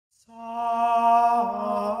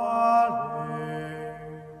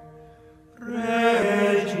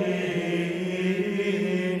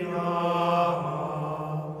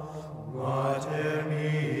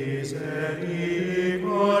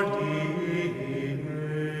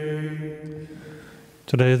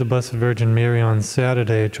Today, the Blessed Virgin Mary on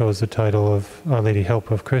Saturday chose the title of Our Lady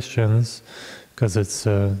Help of Christians because it's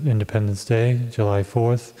Independence Day, July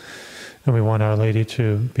 4th, and we want Our Lady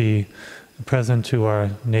to be present to our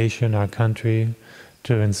nation, our country,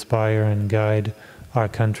 to inspire and guide our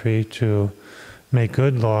country to make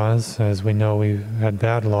good laws. As we know, we had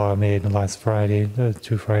bad law made last Friday,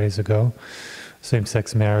 2 Fridays ago,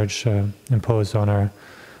 same-sex marriage imposed on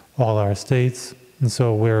all our states, and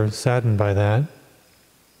so we're saddened by that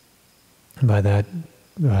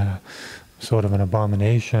sort of an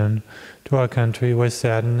abomination to our country. We're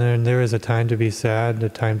saddened, and there is a time to be sad, a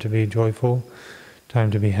time to be joyful, a time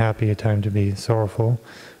to be happy, a time to be sorrowful,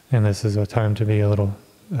 and this is a time to be a little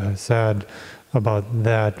sad about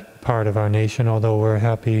that part of our nation, although we're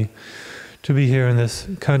happy to be here in this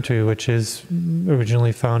country, which is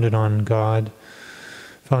originally founded on God,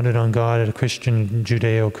 a Christian,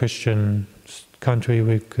 Judeo-Christian country,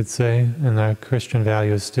 we could say, and our Christian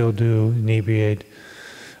values still do inebriate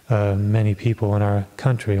many people in our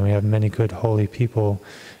country. We have many good, holy people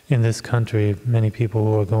in this country, many people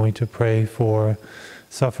who are going to pray for,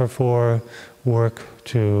 suffer for, work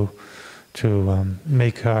to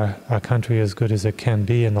make our country as good as it can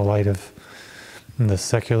be in the light of the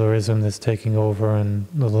secularism that's taking over and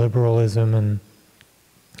the liberalism and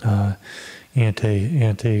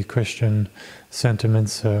anti-Christian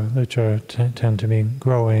sentiments which tend to be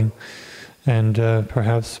growing, and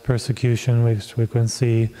perhaps persecution, which we can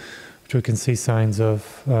see signs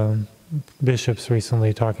of. Bishops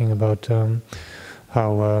recently talking about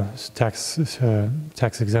how tax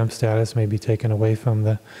exempt status may be taken away from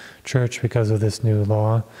the Church because of this new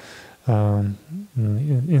law.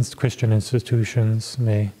 Christian institutions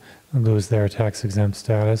may lose their tax exempt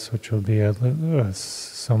status, which will be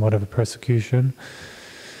somewhat of a persecution.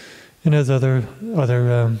 And as other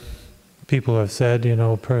people have said,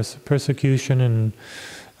 persecution and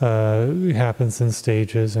happens in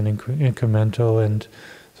stages and incremental, and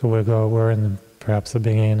so we're in perhaps the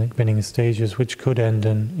beginning stages, which could end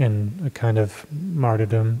in a kind of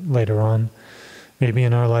martyrdom later on, maybe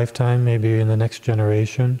in our lifetime, maybe in the next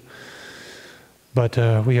generation.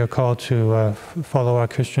 But we are called to follow our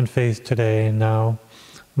Christian faith today and now,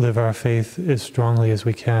 live our faith as strongly as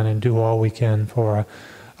we can, and do all we can for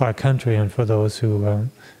our country and for those who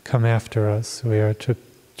come after us. We are to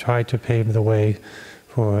try to pave the way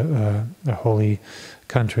for a holy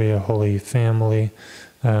country, a holy family,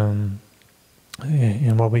 and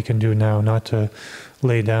what we can do now, not to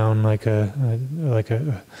lay down like a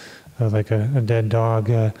dead dog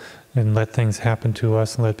and let things happen to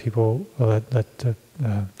us and let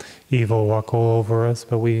evil walk all over us,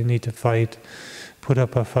 but we need to fight, put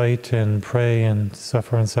up a fight and pray and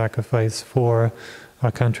suffer and sacrifice for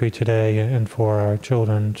our country today and for our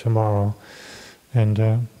children tomorrow. And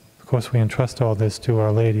of course we entrust all this to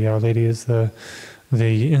Our Lady. Our Lady is the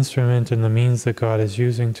instrument and the means that God is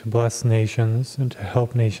using to bless nations and to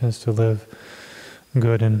help nations to live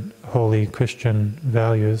good and holy Christian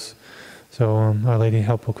values. So Our Lady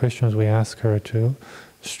Helpful Christians, we ask her to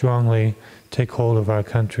strongly take hold of our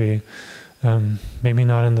country, maybe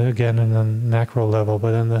not in the macro level,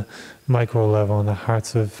 but in the micro level, in the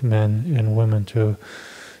hearts of men and women, to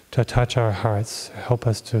touch our hearts, help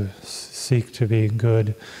us to seek to be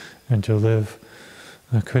good and to live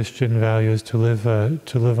Christian values, to live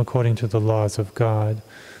according to the laws of God.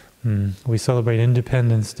 We celebrate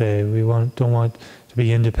Independence Day. We don't want to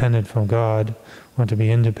be independent from God. We want to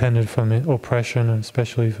be independent from oppression, and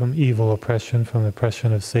especially from evil oppression, from the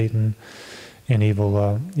oppression of Satan and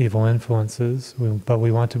evil influences. But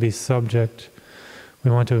we want to be subject.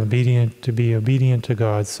 We want to be obedient to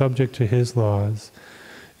God, subject to His laws,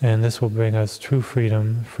 and this will bring us true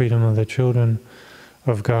freedom, freedom of the children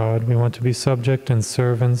of God. We want to be subject and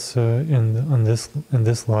servants in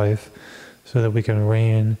this life, so that we can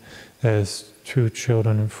reign as true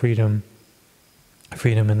children of freedom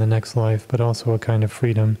in the next life, but also a kind of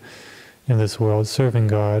freedom in this world, serving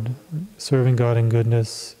God in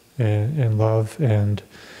goodness and love and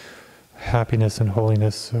happiness and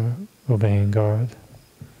holiness, obeying God.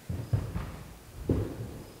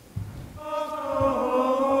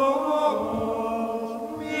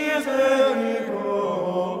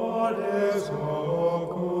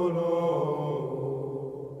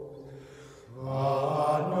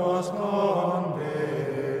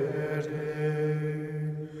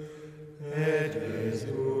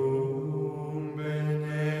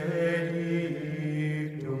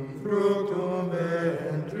 Fructum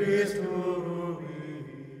ventris tuum,